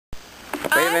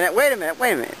Wait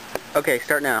a minute. Okay,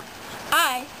 start now.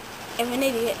 I am an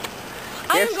idiot.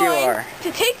 Yes, I'm going you are.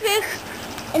 to take this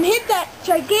and hit that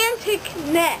gigantic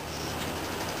nest.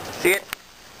 See it?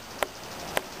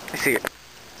 I see it.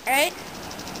 Alright?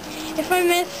 If I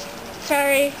miss,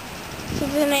 sorry, this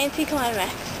is an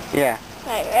anticlimax. Yeah.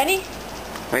 Alright, ready?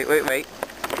 Wait.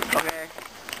 Okay.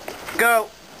 Go! I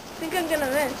think I'm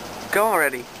gonna miss. Go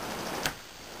already.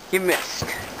 You missed.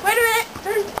 Wait a minute!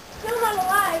 They're still not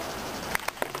alive.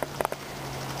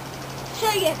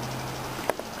 Try again.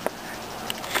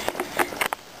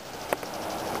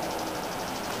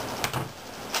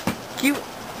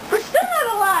 We're still not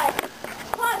alive!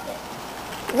 Pause it.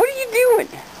 What are you doing?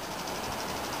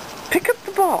 Pick up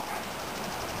the ball.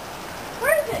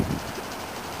 Where is it?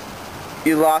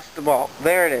 You lost the ball.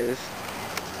 There it is.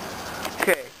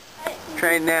 Okay.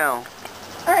 Try it now.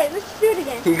 Alright, let's do it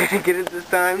again. You gonna get it this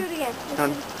time? Let's do it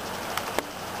again.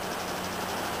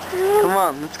 Come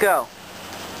on, let's go.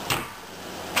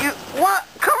 What?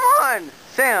 Come on!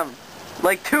 Sam!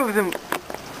 Like two of them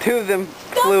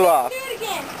flew off. Do it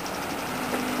again.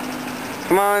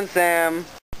 Come on, Sam.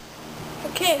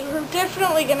 Okay, we're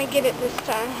definitely gonna get it this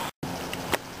time.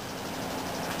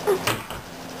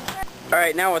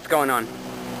 Alright, now what's going on?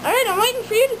 Alright, I'm waiting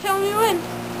for you to tell me when.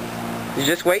 You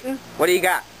just waiting? What do you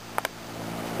got?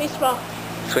 Baseball.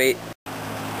 Sweet.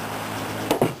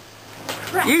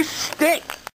 Crap. You stink!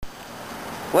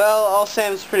 Well, all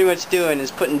Sam's pretty much doing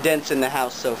is putting dents in the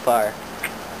house so far.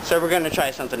 So we're gonna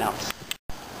try something else.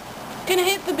 Gonna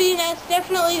hit the bee nest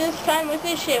definitely this time with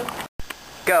this shoe.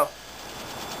 Go.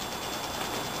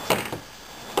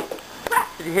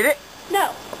 Did you hit it?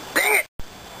 No. Dang it!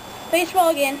 Baseball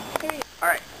again. Here we go.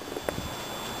 Alright.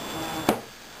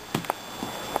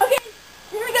 Okay,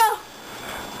 here we go.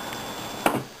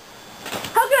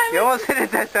 How can I You almost hit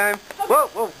it that time.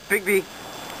 Whoa, big bee.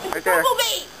 It's Right there.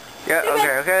 Bumblebee. Yeah,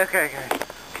 okay.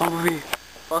 Bumblebee.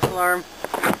 False alarm.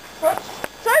 Whoops.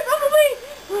 Sorry, Bumblebee.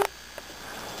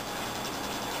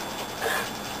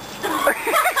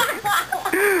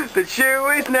 The shoe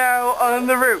is now on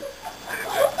the roof.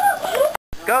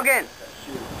 Go again.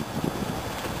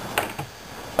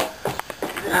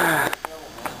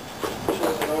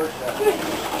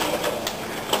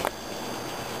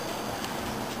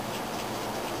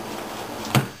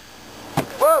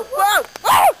 Whoa! Oh.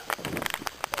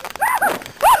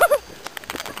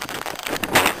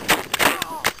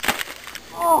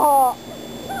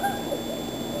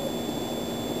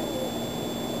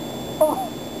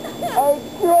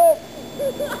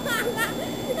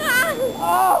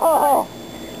 Oh!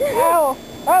 Ow!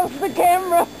 That was the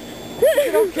camera!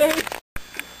 Okay.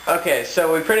 Okay,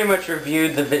 so we pretty much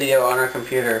reviewed the video on our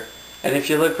computer, and if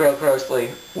you look real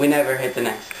closely, we never hit the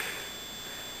nest.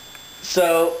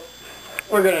 So,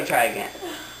 we're gonna try again.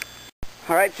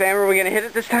 Alright, Sam, are we gonna hit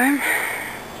it this time?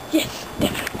 Yes,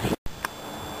 definitely.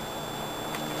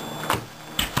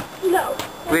 No.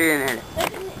 We didn't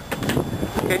hit it.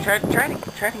 Okay, try it.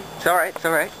 It's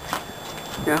alright.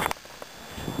 Yeah.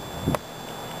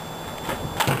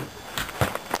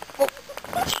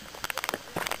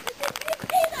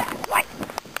 What?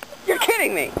 You're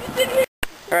kidding me!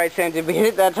 Alright, Sam, did we hit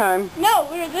it that time? No,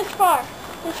 we were this far.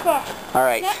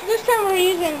 Alright. This time we're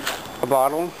using... A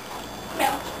bottle? No.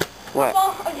 What?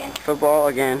 Football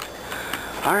again.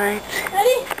 Alright.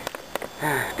 Ready?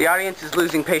 The audience is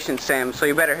losing patience, Sam, so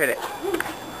you better hit it.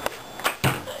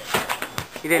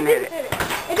 You didn't hit it.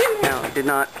 I didn't hit it. No, it did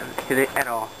not hit it at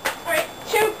all. Alright,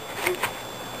 shoot.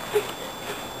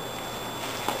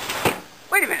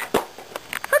 Wait a minute.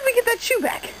 How did we get that shoe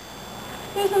back?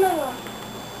 Here's another one.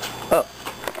 Oh.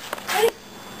 Ready?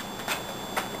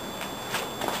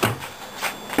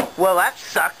 Well, that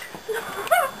sucked.